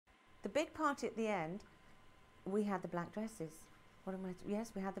big party at the end, we had the black dresses.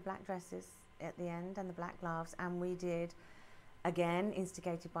 Yes, we had the black dresses at the end and the black gloves, and we did, again,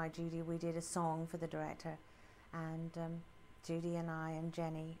 instigated by Judy, we did a song for the director, and Judy and I and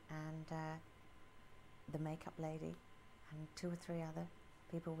Jenny and the makeup lady and 2 or 3 other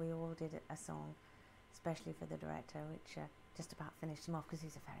people, we all did a song, especially for the director, which just about finished him off because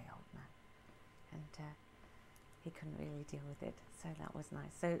he's a very old man, and he couldn't really deal with it, so that was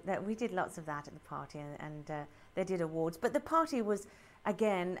nice. So we did lots of that at the party, and they did awards. But the party was,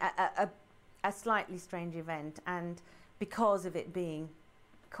 again, a slightly strange event, and because of it being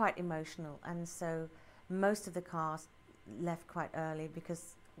quite emotional, and so most of the cast left quite early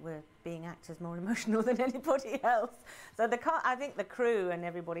because we're being actors more emotional than anybody else. So I think the crew and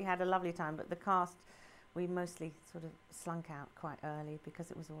everybody had a lovely time, but the cast, we mostly sort of slunk out quite early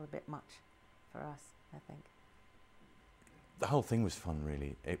because it was all a bit much for us, I think. The whole thing was fun,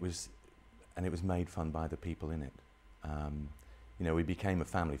 really. It was made fun by the people in it. You know, we became a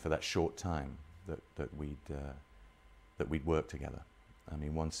family for that short time that we'd worked together. I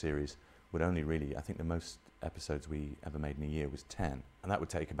mean, one series would only really, I think the most episodes we ever made in a year was 10, and that would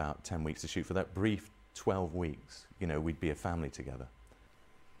take about 10 weeks to shoot. For that brief 12 weeks, you know, we'd be a family together.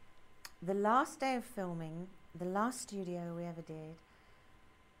 The last day of filming, the last studio we ever did,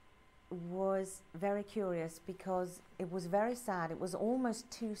 was very curious because it was very sad. It was almost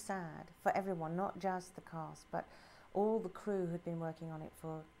too sad for everyone, not just the cast, but all the crew who'd been working on it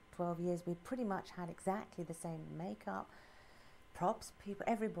for 12 years. We pretty much had exactly the same makeup, props, people,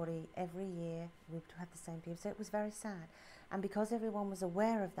 everybody, every year we would have the same people. So it was very sad. And because everyone was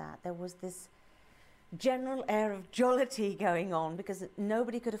aware of that, there was this general air of jollity going on because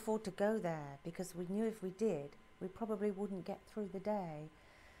nobody could afford to go there, because we knew if we did, we probably wouldn't get through the day.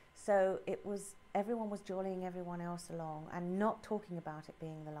 So it was, everyone was jollying everyone else along and not talking about it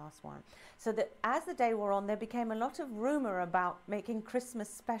being the last one. So that as the day wore on, there became a lot of rumour about making Christmas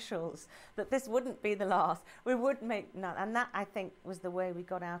specials, that this wouldn't be the last. We would make none. And that, I think, was the way we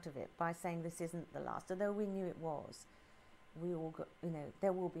got out of it, by saying this isn't the last, although we knew it was. We all got, you know,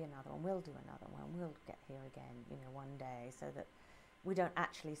 there will be another one, we'll do another one, we'll get here again, you know, one day, so that we don't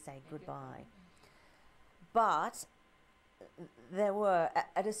actually say goodbye. But there were,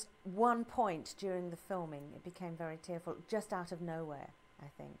 at one point during the filming, it became very tearful, just out of nowhere, I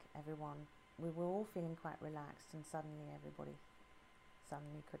think. Everyone, we were all feeling quite relaxed, and suddenly everybody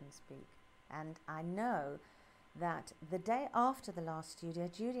suddenly couldn't speak. And I know that the day after the last studio,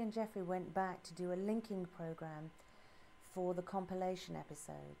 Judy and Geoffrey went back to do a linking programme for the compilation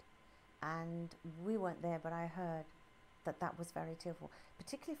episode. And we weren't there, but I heard that that was very tearful,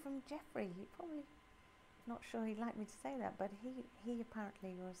 particularly from Geoffrey. He probably, not sure he'd like me to say that, but he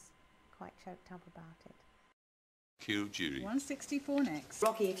apparently was quite choked up about it. Cue Judy. 164 next.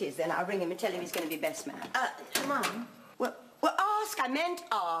 Rocky it is, then. I'll ring him and tell him he's going to be best man. Mum? Well, ask. I meant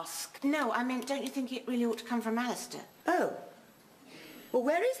ask. No, I meant, don't you think it really ought to come from Alistair? Oh. Well,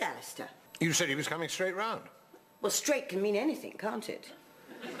 where is Alistair? You said he was coming straight round. Well, straight can mean anything, can't it?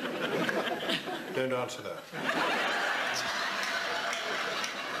 Don't answer that.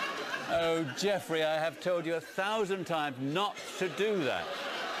 Oh, Geoffrey, I have told you 1,000 times not to do that.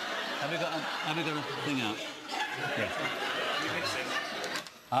 Have we got a thing out? Yes.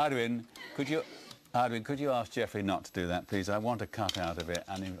 Arduin, could you ask Geoffrey not to do that, please? I want a cut out of it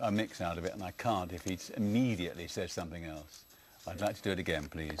and a mix out of it, and I can't if he immediately says something else. I'd like to do it again,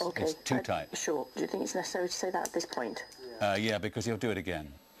 please. Okay. It's too tight. Sure. Do you think it's necessary to say that at this point? Yeah, because he'll do it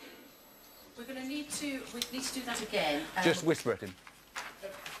again. We need to do that again. Just whisper at him.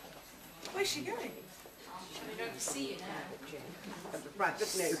 Where's she going? We don't see you now. Right,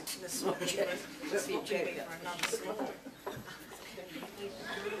 but no. That's not joke. For another school.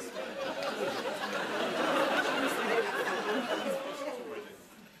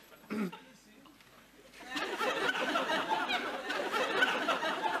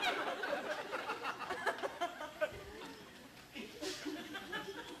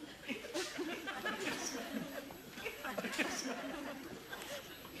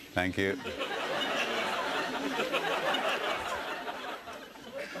 Thank you.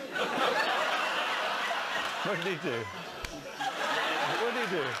 What did he do? What did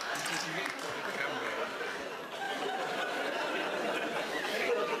he do?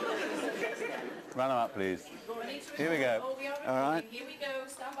 Run them up, please. Here we go. All right. Here we go.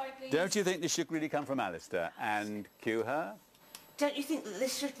 Stand by, please. Don't you think this should really come from Alistair? And cue her. Don't you think that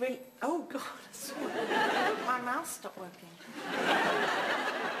this should really... Oh, God. My mouth stopped working.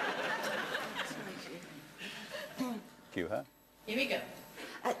 Cue her. Here we go.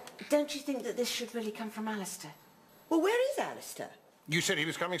 Don't you think that this should really come from Alistair? Well, where is Alistair? You said he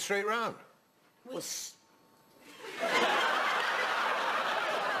was coming straight round. Was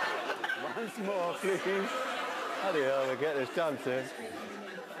Once more, please. Bloody hell, we'll get this done soon.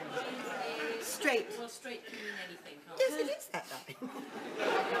 straight. Well, straight can mean anything, can't Yes, it is that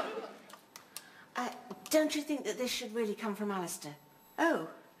line. Don't you think that this should really come from Alistair? Oh.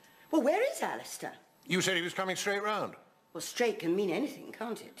 Well, where is Alistair? You said he was coming straight round. Well, straight can mean anything,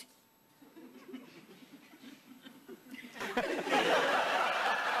 can't it?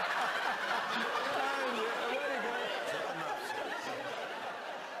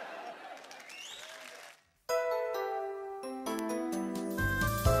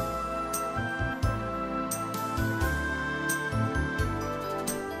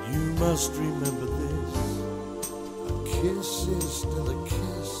 You must remember this. A kiss is still a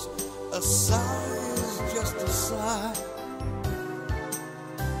kiss. A sigh is just a sigh.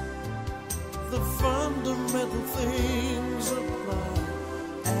 The fundamental things apply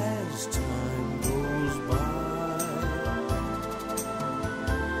as time goes by.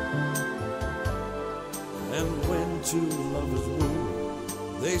 And when two lovers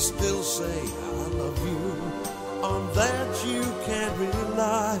woo, they still say, I love you. On that you can't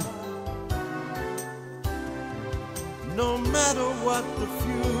rely. No matter what the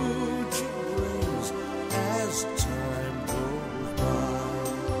future brings as time goes by.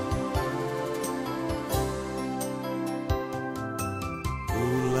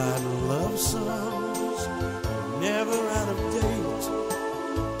 Moonlight love songs, never out of date.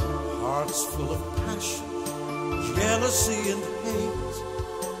 Hearts full of passion, jealousy and hate.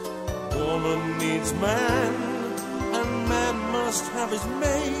 Woman needs man, and man must have his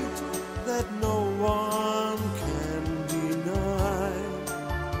mate that no one can deny.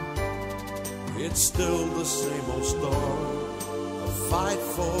 It's still the same old story, a fight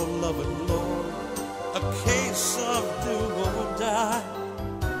for love and glory, a case of do or die.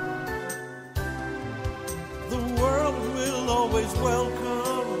 The world will always welcome